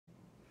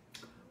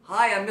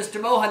Hi, I'm Mr.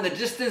 Mohan, the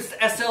Distanced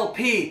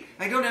SLP.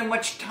 I don't have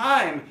much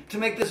time to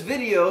make this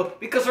video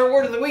because our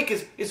word of the week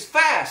is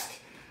fast.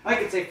 I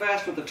can say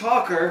fast with the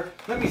talker.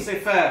 Let me say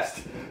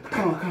fast.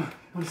 Come on. I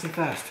want to say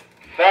fast.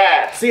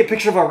 Fast. See a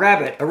picture of a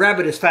rabbit. A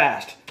rabbit is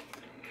fast.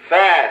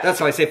 Fast. That's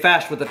why I say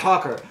fast with the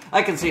talker.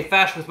 I can say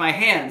fast with my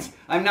hands.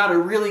 I'm not a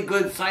really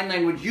good sign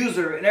language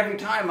user, and every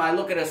time I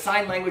look at a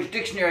sign language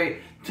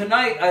dictionary,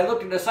 tonight I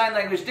looked at a sign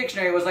language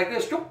dictionary, it was like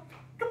this,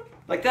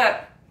 like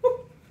that.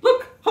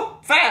 Look,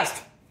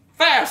 fast.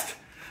 Fast!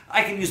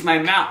 I can use my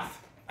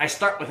mouth. I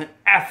start with an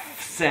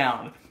F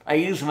sound. I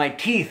use my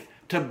teeth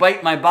to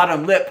bite my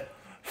bottom lip.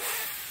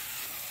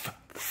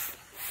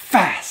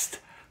 Fast.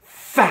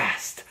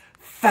 Fast.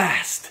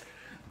 Fast.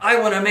 I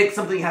want to make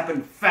something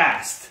happen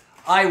fast.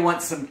 I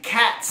want some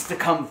cats to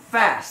come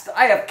fast.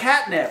 I have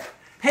catnip.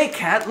 Hey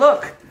cat,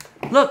 look.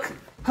 Look.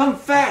 Come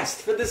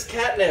fast for this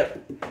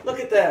catnip. Look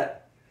at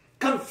that.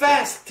 Come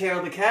fast,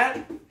 Taro the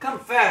cat. Come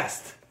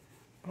fast.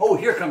 Oh,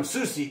 here comes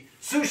Sushi.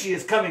 Sushi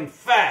is coming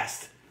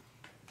fast.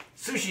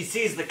 Sushi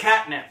sees the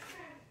catnip.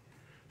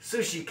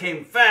 Sushi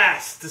came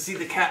fast to see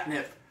the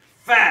catnip.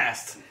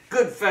 Fast.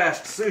 Good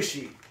fast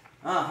Sushi.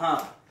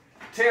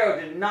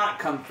 Taro did not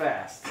come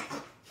fast.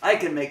 I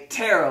can make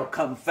Taro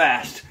come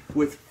fast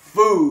with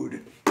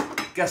food.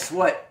 Guess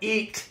what?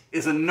 Eat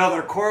is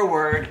another core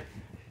word.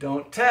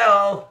 Don't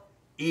tell.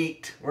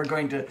 Eat. We're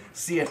going to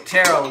see if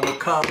Taro will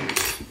come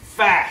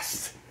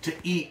fast to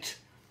eat.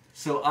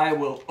 So I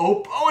will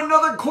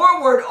another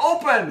core word,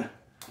 open.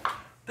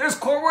 There's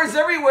core words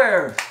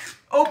everywhere.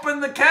 Open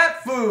the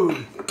cat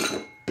food.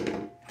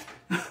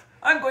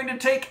 I'm going to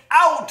take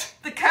out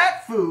the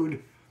cat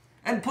food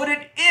and put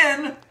it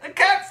in a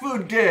cat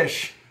food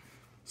dish.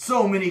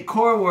 So many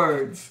core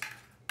words.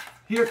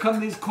 Here come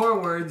these core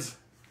words.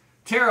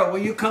 Taro, will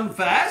you come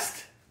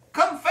fast?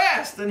 Come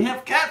fast and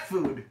have cat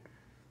food.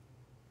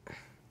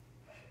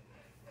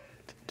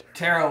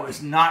 Taro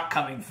is not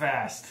coming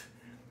fast.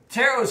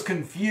 Taro is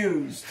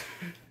confused.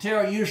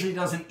 Taro usually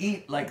doesn't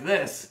eat like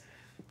this.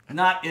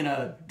 Not in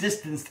a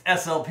distanced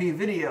SLP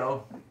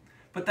video.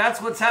 But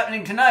that's what's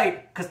happening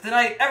tonight, because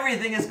tonight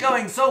everything is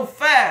going so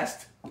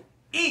fast.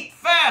 Eat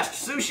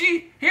fast,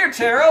 Sushi. Here,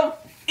 Taro.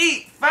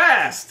 Eat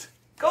fast.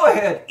 Go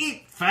ahead,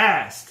 eat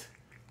fast.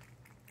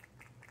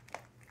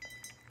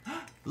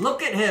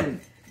 Look at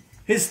him.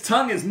 His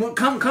tongue is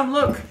come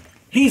look.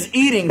 He's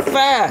eating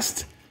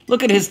fast.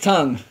 Look at his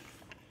tongue.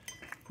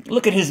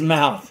 Look at his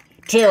mouth.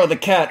 Taro the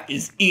cat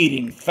is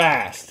eating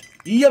fast.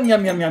 Yum,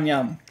 yum, yum, yum,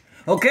 yum.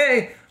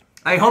 Okay,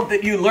 I hope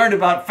that you learned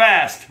about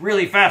fast,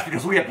 really fast,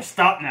 because we have to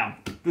stop now.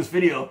 This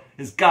video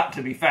has got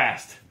to be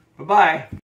fast. Bye-bye.